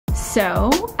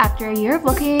So, after a year of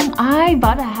looking, I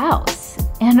bought a house.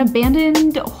 An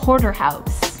abandoned hoarder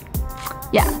house.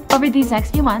 Yeah, over these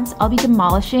next few months, I'll be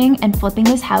demolishing and flipping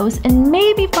this house and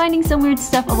maybe finding some weird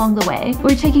stuff along the way.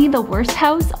 We're taking the worst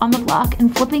house on the block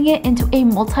and flipping it into a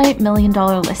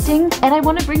multi-million-dollar listing, and I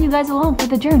want to bring you guys along for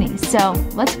the journey, so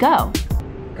let's go.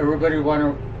 Everybody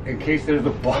want to, in case there's a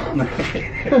bomb,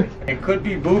 it could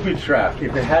be booby-trapped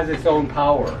if it has its own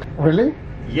power. Really?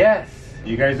 Yes.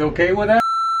 You guys okay with that?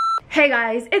 Hey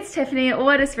guys, it's Tiffany.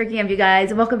 What is freaking up, you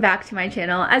guys? Welcome back to my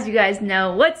channel. As you guys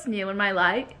know, what's new in my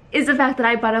life is the fact that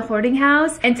I bought a hoarding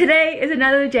house, and today is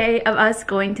another day of us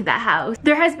going to that house.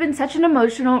 There has been such an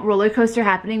emotional roller coaster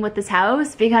happening with this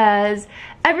house because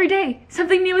every day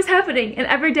something new is happening, and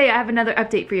every day I have another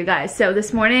update for you guys. So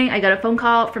this morning I got a phone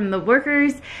call from the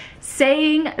workers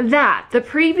saying that the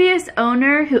previous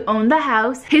owner who owned the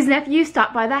house, his nephew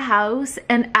stopped by the house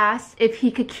and asked if he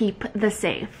could keep the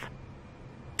safe.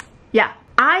 Yeah,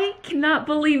 I cannot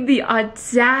believe the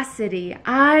audacity.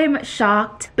 I'm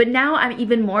shocked, but now I'm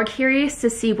even more curious to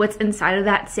see what's inside of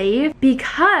that safe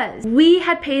because we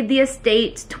had paid the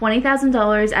estate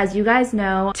 $20,000, as you guys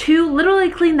know, to literally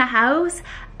clean the house.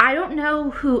 I don't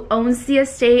know who owns the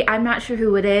estate. I'm not sure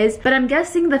who it is, but I'm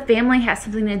guessing the family has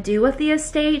something to do with the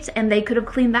estate and they could have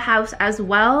cleaned the house as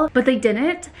well, but they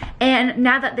didn't. And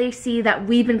now that they see that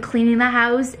we've been cleaning the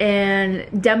house and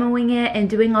demoing it and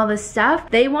doing all this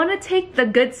stuff, they want to take the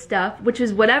good stuff, which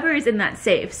is whatever is in that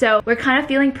safe. So we're kind of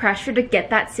feeling pressure to get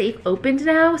that safe opened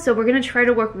now. So we're going to try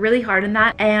to work really hard on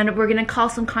that, and we're going to call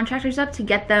some contractors up to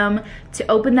get them to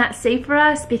open that safe for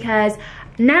us, because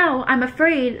now I'm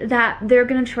afraid that they're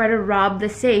gonna try to rob the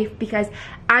safe, because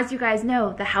as you guys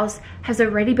know, the house has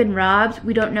already been robbed.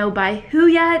 We don't know by who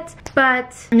yet,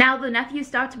 but now the nephew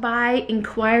stopped by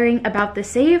inquiring about the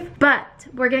safe, but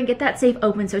we're gonna get that safe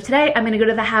open. So today I'm gonna go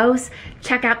to the house,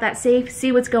 check out that safe,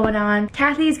 see what's going on.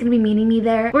 Kathy's gonna be meeting me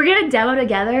there. We're gonna demo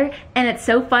together, and it's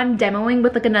so fun demoing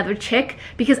with like another chick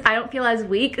because I don't feel as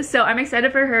weak. So I'm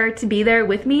excited for her to be there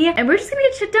with me, and we're just gonna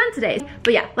get shit done today.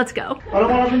 But yeah, let's go. I don't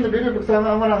want to be in the video because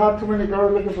I'm gonna have too many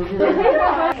girls looking for me.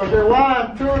 Okay,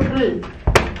 1, 2, 3.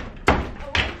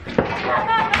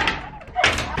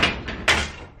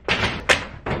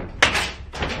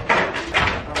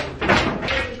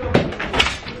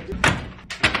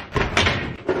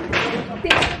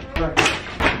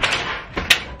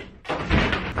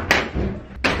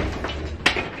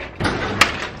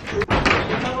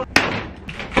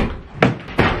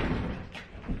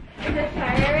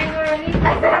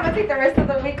 Take the rest of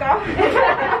the week off.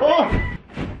 Oh.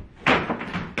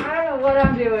 I don't know what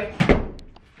I'm doing.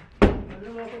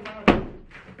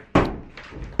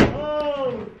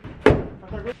 Oh.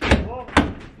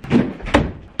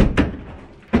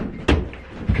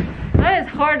 That is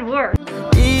hard work.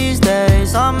 These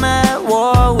days I'm at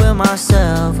war with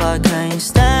myself. I can't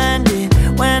stand it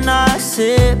when I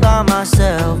sit by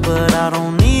myself, but I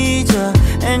don't need you,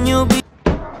 and you'll be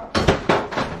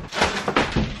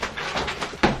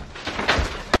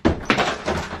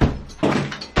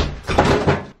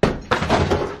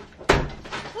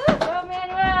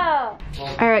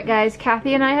Alright guys,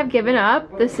 Kathy and I have given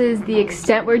up. This is the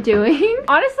extent we're doing.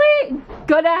 Honestly,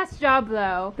 good ass job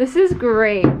though. This is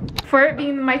great. For it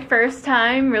being my first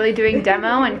time really doing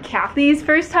demo and Kathy's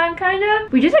first time kind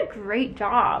of, we did a great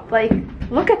job. Like,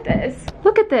 look at this.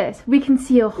 Look at this. We can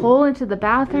see a hole into the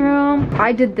bathroom.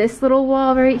 I did this little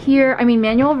wall right here. I mean,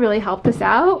 Manuel really helped us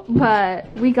out,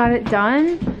 but we got it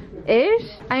done-ish.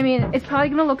 I mean, it's probably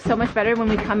gonna look so much better when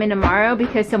we come in tomorrow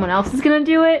because someone else is gonna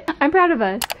do it. I'm proud of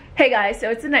us. Hey guys, so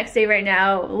it's the next day right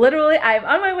now. Literally, I'm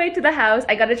on my way to the house.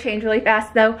 I gotta change really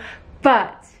fast though,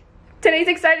 but today's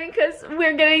exciting because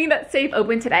we're getting that safe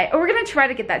open today, or we're gonna try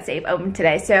to get that safe open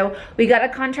today. So we got a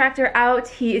contractor out.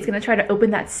 He is gonna try to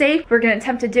open that safe. We're gonna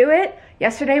attempt to do it.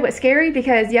 Yesterday was scary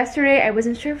because yesterday I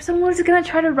wasn't sure if someone was gonna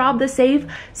try to rob the safe.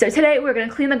 So today we're gonna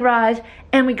clean the garage,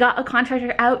 and we got a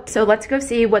contractor out. So let's go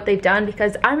see what they've done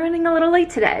because I'm running a little late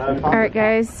today. All right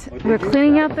guys, we're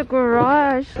cleaning out the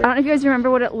garage. I don't know if you guys remember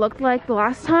what it looked like the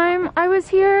last time I was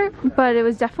here, but it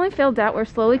was definitely filled out. We're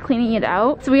slowly cleaning it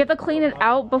out. So we have to clean it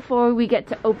out before we get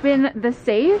to open the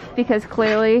safe because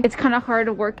clearly it's kind of hard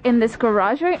to work in this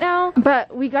garage right now.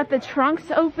 But we got the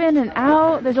trunks open and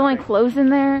out. There's only clothes in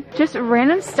there. Just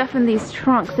random stuff in these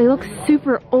trunks. They look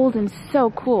super old and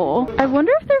so cool. I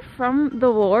wonder if they're from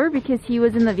the war because he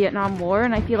was in the Vietnam War,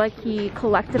 and I feel like he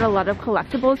collected a lot of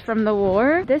collectibles from the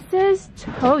war. This is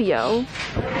Toyo.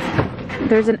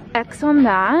 There's an X on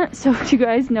that, so if you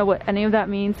guys know what any of that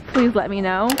means, please let me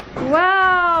know.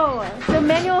 Wow! So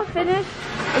Manuel finished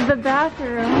the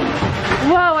bathroom.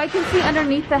 Whoa, I can see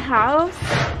underneath the house.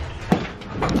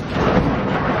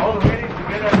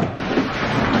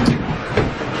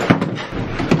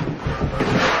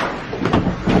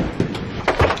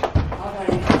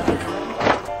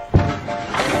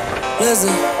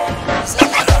 listen.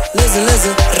 Listen,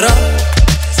 listen.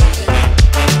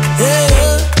 Yeah.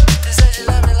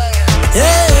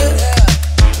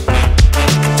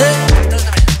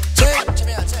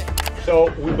 So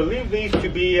we believe these to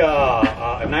be a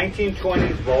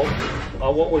 1920s Volt.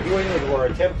 What we're doing is we're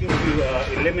attempting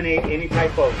to eliminate any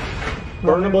type of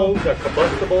burnables or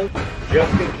combustibles,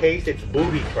 just in case it's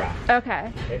booby trapped.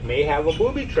 Okay. It may have a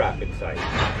booby trap inside.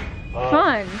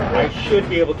 Fun. I should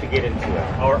be able to get into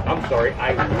it. Or, I'm sorry,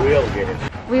 I will get into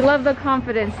it. We love the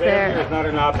confidence there. It's not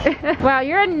an option. Wow,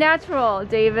 you're a natural,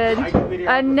 David.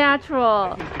 A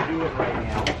natural. I can do it right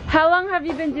now. How long have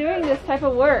you been doing this type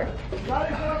of work?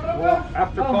 Well,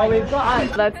 after college. God,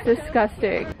 that's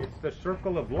disgusting. It's the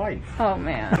circle of life. Oh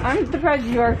man, I'm surprised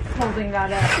you're holding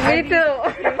that up. Me too.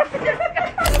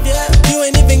 You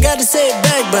ain't even got to say it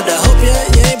back, but I hope you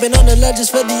ain't been on the ledge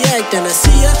just for the act. And I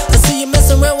see you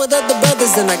messing around with other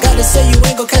brothers, and I gotta say you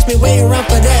ain't gonna catch me waiting around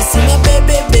for that. See my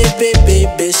baby,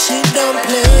 she don't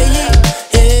play,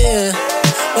 yeah.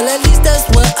 Well, at least that's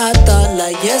what I thought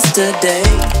like yesterday.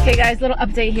 Okay guys, little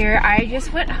update here. I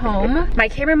just went home. My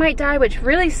camera might die, which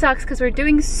really sucks because we're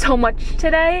doing so much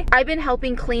today. I've been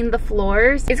helping clean the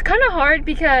floors. It's kind of hard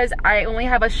because I only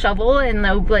have a shovel and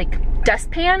no like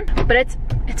dustpan, but it's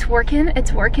working.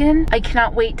 I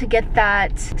cannot wait to get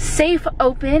that safe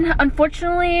open.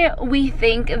 Unfortunately, we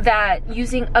think that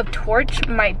using a torch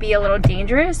might be a little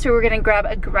dangerous, so we're gonna grab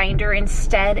a grinder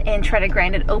instead and try to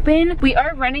grind it open. We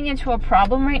are running into a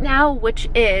problem right now, which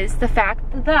is the fact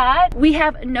that we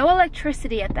have no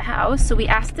electricity at the house. So we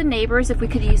asked the neighbors if we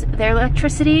could use their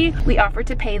electricity. We offered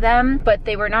to pay them, but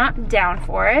they were not down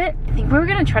for it. I think we were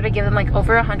gonna try to give them like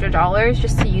over $100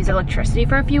 just to use electricity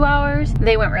for a few hours.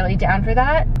 They weren't really down for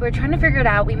that. We're trying to figure it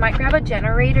out. We might grab a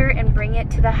generator and bring it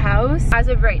to the house. As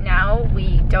of right now,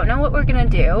 we don't know what we're gonna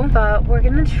do, but we're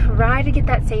gonna try to get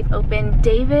that safe open.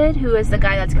 David, who is the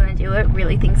guy that's gonna do it,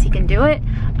 really thinks he can do it.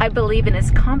 I believe in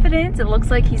his confidence. It looks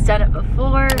like he's done it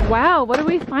before. Wow, what are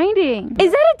we finding?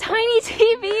 Is that a tiny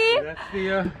TV? That's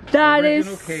the That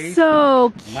is case.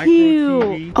 so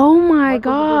cute. Oh my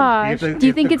gosh. Do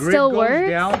you think it still works?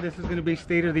 Down, this is going to be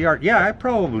state of the art. Yeah, it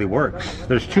probably works.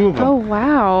 There's two of them. Oh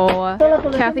wow.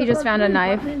 Kathy just found a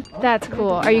knife. That's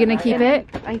cool. Are you gonna keep it?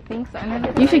 I think so.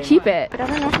 You should keep it. But I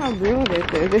don't know how real this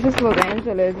is. This is Los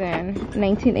Angeles in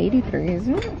 1983,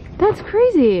 isn't it? That's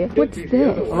crazy. What's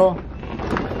this?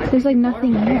 There's like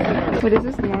nothing here. But this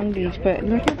is Long Beach, but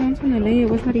look at downtown LA. It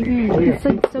was not even. It's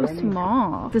like so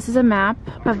small. This is a map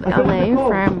of LA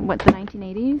from what, the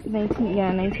 1980s?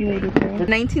 1983.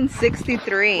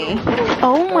 1963.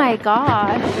 Oh my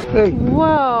gosh.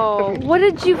 Whoa. What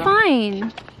did you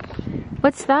find?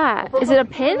 What's that? Is it a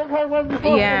pin?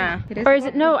 Yeah. Or is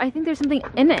it, no, I think there's something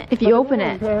in it if you open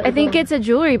it. I think it's a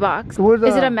jewelry box.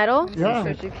 Is it a metal? Yeah.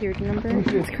 Social security number.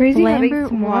 It's crazy Lambert how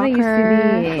small it used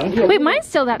to be. Wait, mine's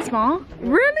still that small.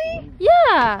 Really?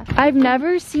 Yeah. I've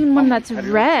never seen one that's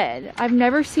red. I've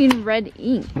never seen red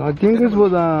ink. I think this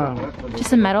was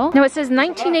Just a metal? No, it says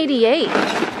 1988.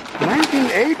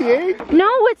 1988? No,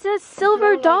 it says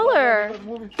silver dollar.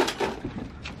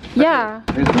 Yeah,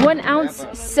 1 ounce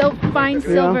fine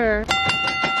silver.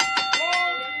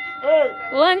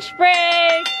 Lunch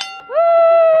break!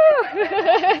 Woo!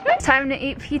 Time to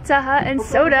eat Pizza Hut and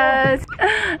sodas.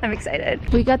 I'm excited.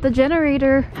 We got the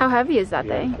generator. How heavy is that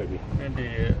thing?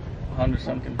 Maybe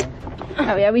 100-something.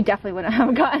 Oh yeah, we definitely wouldn't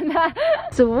have gotten that.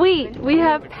 Sweet, we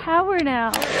have power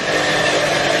now.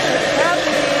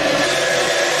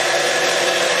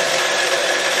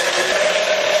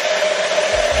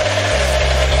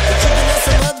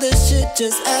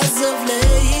 Just as of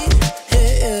late,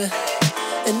 yeah.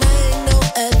 And I ain't no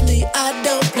athlete, I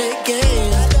don't play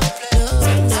games. No.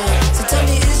 So tell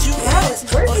me, is you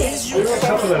or is you? There's a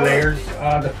couple of layers.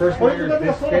 The first layer is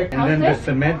this thick, and then the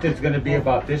cement is going to be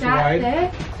about this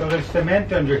wide. So there's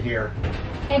cement under here.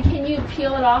 And can you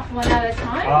peel it off one at a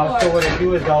time? So what I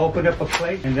do is I'll open up a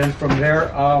plate, and then from there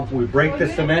we break the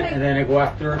cement, and then I go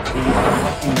after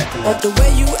But the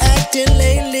way you acting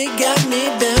lately got me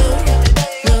down.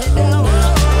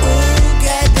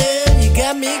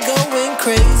 Got me going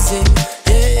crazy,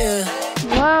 yeah.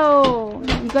 Whoa,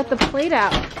 you got the plate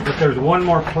out. But there's one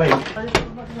more plate.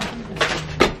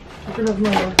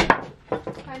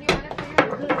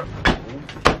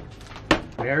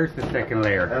 There's the second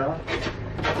layer.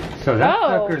 So that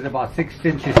sucker's about 6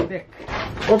 inches thick.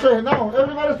 Okay, now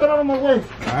everybody stand out of my way.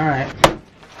 Alright.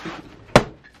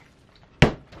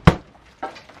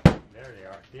 There they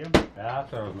are. See them?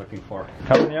 That's what I was looking for.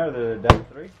 How many are there? Down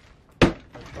 3?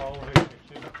 That's all there is.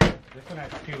 This one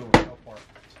has 2. Go for it.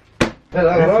 This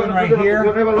one right here,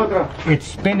 it's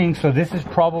spinning, so this is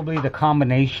probably the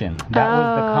combination. That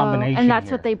was the combination. And that's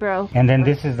here. what they broke. And then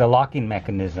this is the locking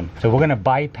mechanism. So we're gonna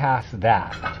bypass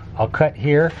that. I'll cut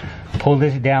here, pull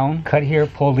this down, cut here,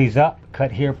 pull these up,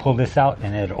 cut here, pull this out,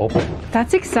 and it'll open.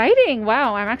 That's exciting.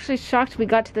 Wow, I'm actually shocked we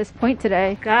got to this point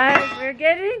today. Guys, we're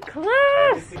getting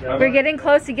close. We're getting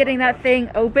close to getting that thing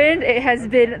opened. It has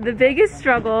been the biggest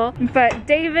struggle, but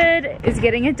David is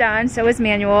getting it done, so is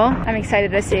Manuel. I'm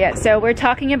excited to see it. So we're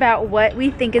talking about what we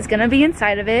think is gonna be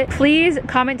inside of it. Please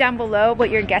comment down below what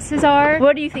your guesses are.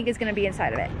 What do you think is gonna be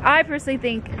inside of it? I personally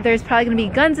think there's probably gonna be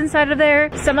guns inside of there.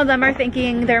 Some of them are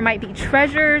thinking there might be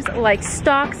treasures like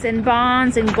stocks and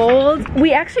bonds and gold.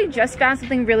 We actually just found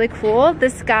something really cool.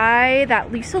 This guy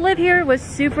that used to live here was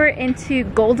super into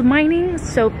gold mining,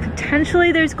 so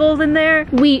potentially there's gold in there.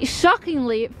 We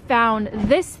shockingly found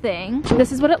this thing.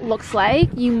 This is what it looks like.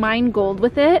 You mine gold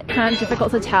with it. Kind of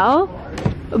difficult to tell.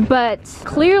 But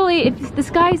clearly, if this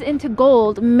guy's into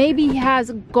gold, maybe he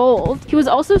has gold. He was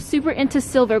also super into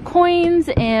silver coins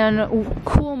and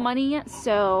cool money,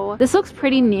 so this looks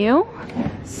pretty new.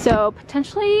 So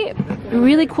potentially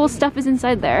really cool stuff is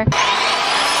inside there.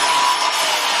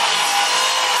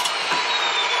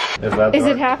 Is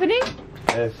it happening?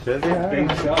 It should be happening.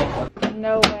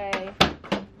 No way.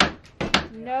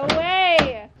 No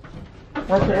way.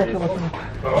 Okay. Hold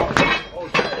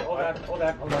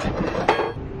on.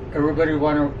 Everybody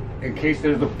wanna, in case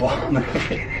there's a bomb.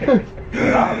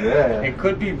 It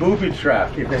could be booby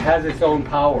trapped if it has its own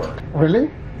power.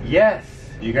 Really? Yes.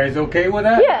 You guys okay with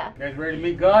that? Yeah. You guys ready to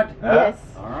meet God? Yes.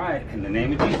 All right. In the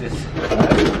name of Jesus.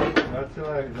 That's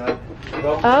like that.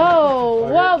 Oh,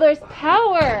 whoa, there's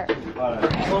power.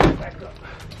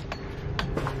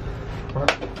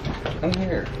 Come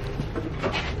here.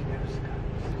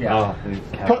 Yeah.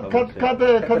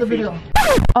 Cut the video.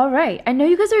 Alright, I know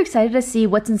you guys are excited to see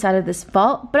what's inside of this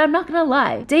vault, but I'm not gonna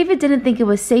lie. David didn't think it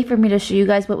was safe for me to show you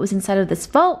guys what was inside of this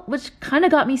vault, which kinda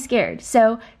got me scared.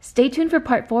 So stay tuned for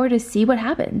part 4 to see what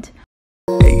happened.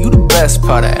 Hey, you the best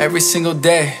part of every single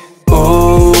day.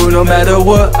 Ooh, no matter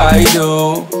what I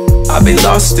do, I've been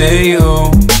lost in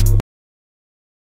you.